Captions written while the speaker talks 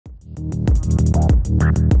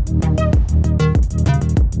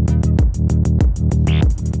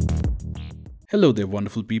Hello there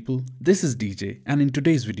wonderful people, this is DJ and in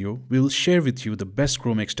today's video we will share with you the best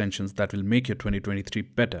Chrome extensions that will make your 2023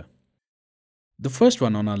 better. The first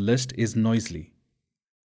one on our list is Noisely.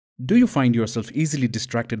 Do you find yourself easily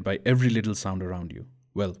distracted by every little sound around you?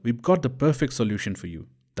 Well, we've got the perfect solution for you,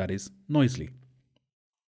 that is Noisely.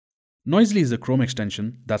 Noisely is a Chrome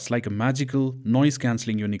extension that's like a magical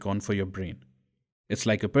noise-cancelling unicorn for your brain. It's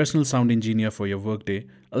like a personal sound engineer for your workday,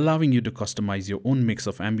 allowing you to customize your own mix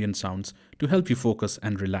of ambient sounds to help you focus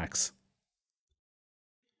and relax.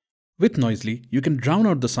 With Noisely, you can drown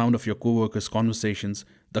out the sound of your coworkers' conversations,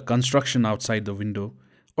 the construction outside the window,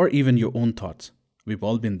 or even your own thoughts. We've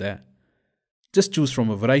all been there. Just choose from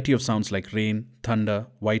a variety of sounds like rain, thunder,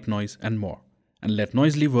 white noise, and more, and let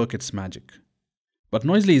Noisely work its magic. But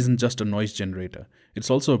Noisely isn't just a noise generator, it's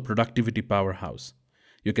also a productivity powerhouse.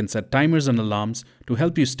 You can set timers and alarms to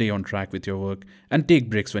help you stay on track with your work and take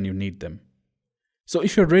breaks when you need them. So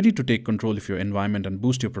if you're ready to take control of your environment and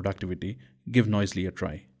boost your productivity, give Noisely a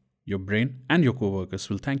try. Your brain and your coworkers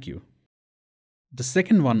will thank you. The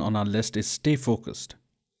second one on our list is Stay Focused.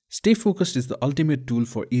 Stay Focused is the ultimate tool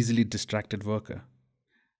for easily distracted worker.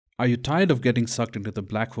 Are you tired of getting sucked into the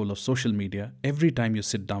black hole of social media every time you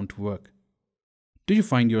sit down to work? Do you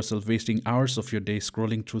find yourself wasting hours of your day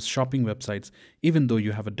scrolling through shopping websites even though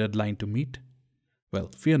you have a deadline to meet?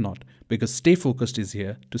 Well, fear not, because Stay Focused is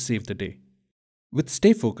here to save the day. With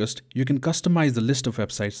Stay Focused, you can customize the list of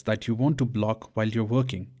websites that you want to block while you're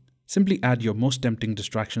working. Simply add your most tempting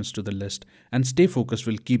distractions to the list and Stay Focused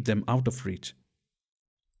will keep them out of reach.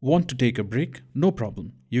 Want to take a break? No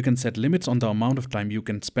problem. You can set limits on the amount of time you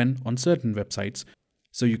can spend on certain websites,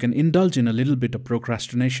 so you can indulge in a little bit of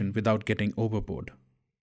procrastination without getting overboard.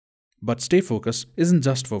 But Stay Focused isn't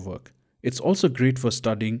just for work. It's also great for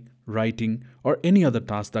studying, writing, or any other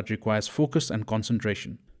task that requires focus and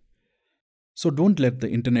concentration. So don't let the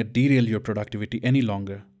internet derail your productivity any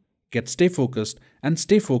longer. Get Stay Focused and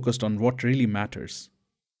stay focused on what really matters.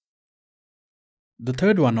 The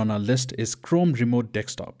third one on our list is Chrome Remote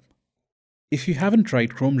Desktop. If you haven't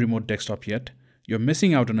tried Chrome Remote Desktop yet, you're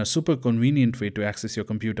missing out on a super convenient way to access your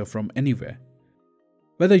computer from anywhere.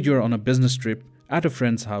 Whether you're on a business trip, at a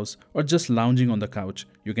friend's house, or just lounging on the couch,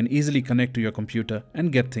 you can easily connect to your computer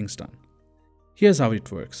and get things done. Here's how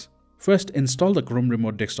it works. First, install the Chrome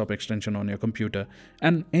Remote Desktop extension on your computer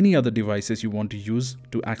and any other devices you want to use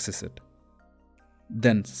to access it.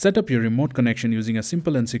 Then, set up your remote connection using a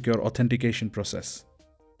simple and secure authentication process.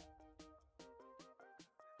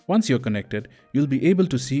 Once you're connected, you'll be able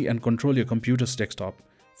to see and control your computer's desktop,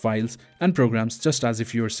 files, and programs just as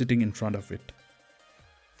if you were sitting in front of it.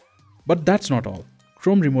 But that's not all.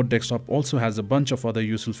 Chrome Remote Desktop also has a bunch of other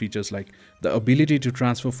useful features like the ability to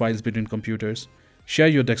transfer files between computers, share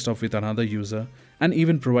your desktop with another user, and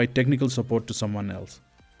even provide technical support to someone else.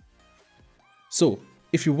 So,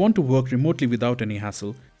 if you want to work remotely without any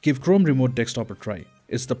hassle, give Chrome Remote Desktop a try.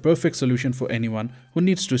 It's the perfect solution for anyone who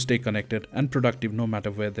needs to stay connected and productive no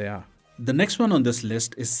matter where they are. The next one on this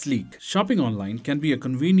list is Sleek. Shopping online can be a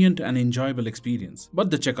convenient and enjoyable experience,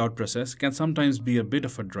 but the checkout process can sometimes be a bit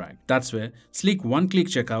of a drag. That's where Sleek one-click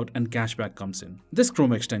checkout and cashback comes in. This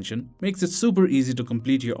Chrome extension makes it super easy to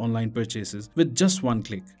complete your online purchases with just one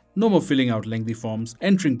click. No more filling out lengthy forms,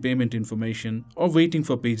 entering payment information, or waiting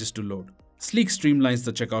for pages to load. Sleek streamlines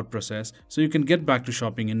the checkout process so you can get back to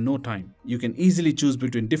shopping in no time. You can easily choose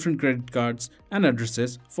between different credit cards and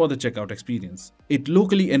addresses for the checkout experience. It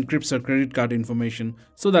locally encrypts your credit card information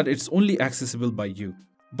so that it's only accessible by you.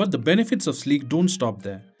 But the benefits of Sleek don't stop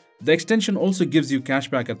there. The extension also gives you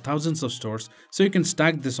cashback at thousands of stores, so you can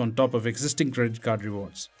stack this on top of existing credit card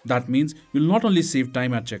rewards. That means you'll not only save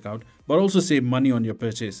time at checkout, but also save money on your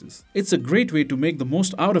purchases. It's a great way to make the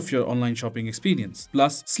most out of your online shopping experience.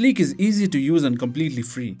 Plus, Sleek is easy to use and completely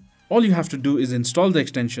free. All you have to do is install the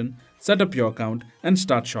extension, set up your account, and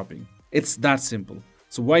start shopping. It's that simple.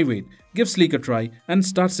 So why wait? Give Sleek a try and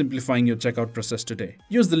start simplifying your checkout process today.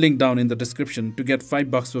 Use the link down in the description to get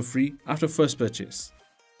 $5 for free after first purchase.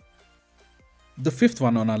 The fifth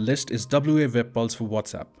one on our list is WA Web Pulse for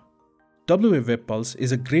WhatsApp. WA Web Pulse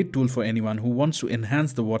is a great tool for anyone who wants to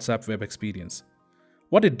enhance the WhatsApp web experience.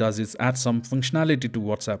 What it does is add some functionality to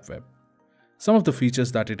WhatsApp web. Some of the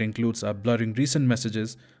features that it includes are blurring recent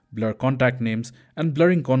messages, blur contact names, and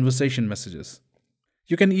blurring conversation messages.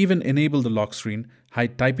 You can even enable the lock screen,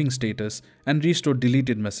 hide typing status, and restore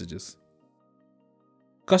deleted messages.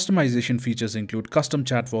 Customization features include custom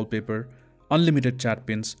chat wallpaper, unlimited chat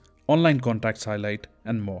pins, online contacts highlight,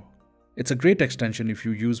 and more. It's a great extension if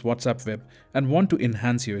you use WhatsApp web and want to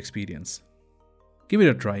enhance your experience. Give it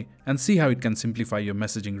a try and see how it can simplify your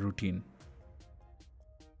messaging routine.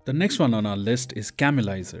 The next one on our list is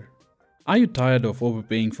Camelizer. Are you tired of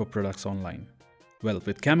overpaying for products online? Well,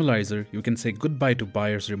 with Camelizer, you can say goodbye to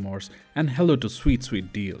buyer's remorse and hello to sweet,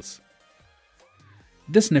 sweet deals.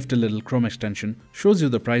 This nifty little Chrome extension shows you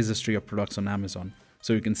the price history of products on Amazon,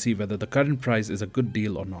 so you can see whether the current price is a good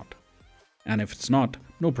deal or not. And if it's not,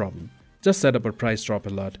 no problem. Just set up a price drop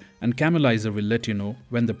alert and Camelizer will let you know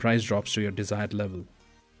when the price drops to your desired level.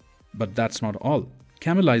 But that's not all.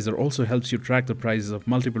 Camelizer also helps you track the prices of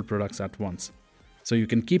multiple products at once, so you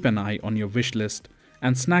can keep an eye on your wish list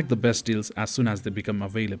and snag the best deals as soon as they become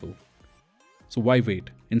available. So why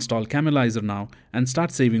wait? Install Camelizer now and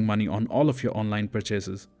start saving money on all of your online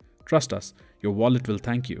purchases. Trust us, your wallet will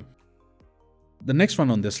thank you. The next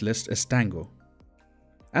one on this list is Tango.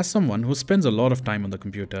 As someone who spends a lot of time on the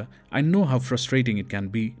computer, I know how frustrating it can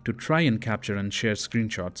be to try and capture and share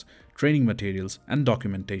screenshots, training materials, and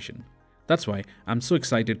documentation. That's why I'm so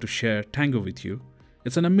excited to share Tango with you.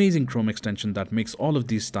 It's an amazing Chrome extension that makes all of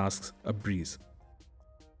these tasks a breeze.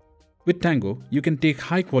 With Tango, you can take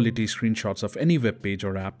high-quality screenshots of any web page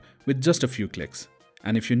or app with just a few clicks.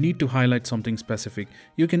 And if you need to highlight something specific,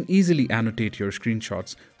 you can easily annotate your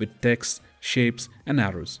screenshots with text, shapes, and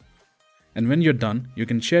arrows. And when you're done, you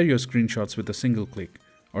can share your screenshots with a single click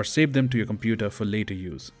or save them to your computer for later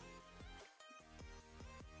use.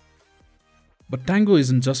 But Tango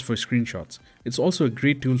isn't just for screenshots, it's also a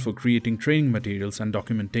great tool for creating training materials and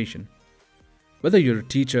documentation. Whether you're a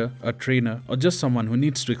teacher, a trainer, or just someone who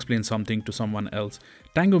needs to explain something to someone else,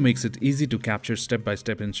 Tango makes it easy to capture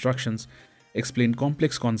step-by-step instructions, explain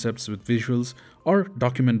complex concepts with visuals, or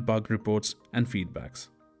document bug reports and feedbacks.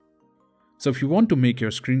 So if you want to make your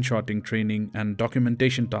screenshotting, training, and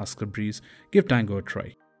documentation tasks a breeze, give Tango a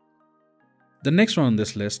try. The next one on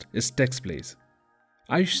this list is TextBlaze.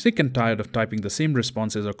 Are you sick and tired of typing the same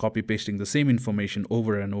responses or copy-pasting the same information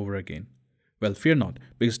over and over again? Well, fear not,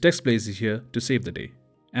 because TextBlaze is here to save the day,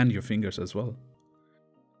 and your fingers as well.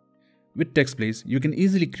 With TextBlaze, you can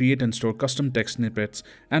easily create and store custom text snippets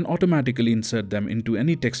and automatically insert them into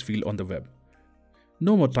any text field on the web.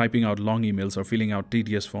 No more typing out long emails or filling out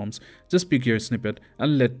tedious forms, just pick your snippet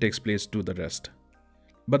and let TextBlaze do the rest.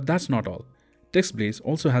 But that's not all. TextBlaze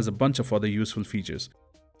also has a bunch of other useful features,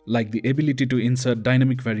 like the ability to insert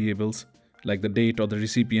dynamic variables, like the date or the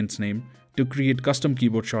recipient's name, to create custom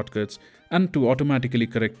keyboard shortcuts, and to automatically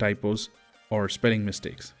correct typos or spelling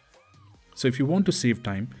mistakes. So if you want to save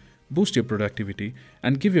time, boost your productivity,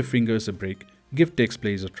 and give your fingers a break, give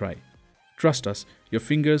TextBlaze a try. Trust us, your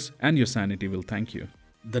fingers and your sanity will thank you.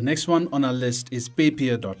 The next one on our list is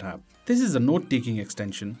Papier.app. This is a note-taking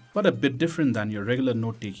extension, but a bit different than your regular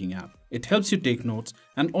note-taking app. It helps you take notes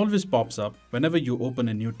and always pops up whenever you open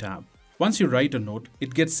a new tab. Once you write a note,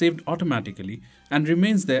 it gets saved automatically and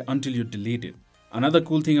remains there until you delete it. Another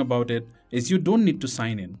cool thing about it is you don't need to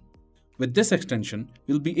sign in. With this extension,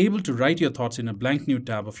 you'll be able to write your thoughts in a blank new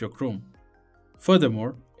tab of your Chrome.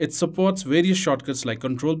 Furthermore, it supports various shortcuts like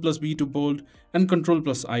Ctrl+B to bold and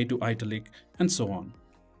Ctrl+I to italic, and so on.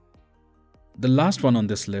 The last one on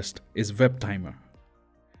this list is WebTimer.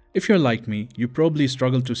 If you're like me, you probably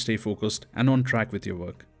struggle to stay focused and on track with your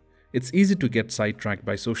work. It's easy to get sidetracked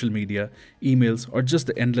by social media, emails, or just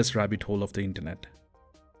the endless rabbit hole of the internet.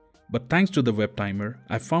 But thanks to the WebTimer,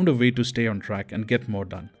 I've found a way to stay on track and get more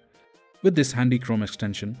done. With this handy Chrome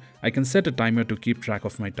extension, I can set a timer to keep track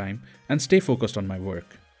of my time and stay focused on my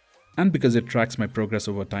work. And because it tracks my progress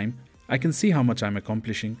over time, I can see how much I'm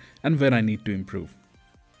accomplishing and where I need to improve.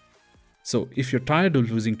 So if you're tired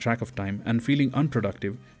of losing track of time and feeling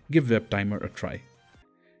unproductive, give WebTimer a try.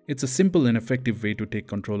 It's a simple and effective way to take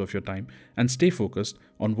control of your time and stay focused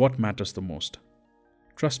on what matters the most.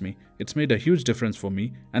 Trust me, it's made a huge difference for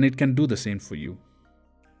me and it can do the same for you.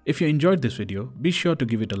 If you enjoyed this video, be sure to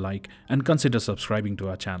give it a like and consider subscribing to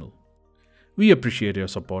our channel. We appreciate your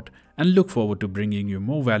support and look forward to bringing you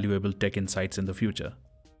more valuable tech insights in the future.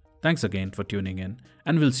 Thanks again for tuning in,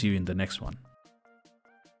 and we'll see you in the next one.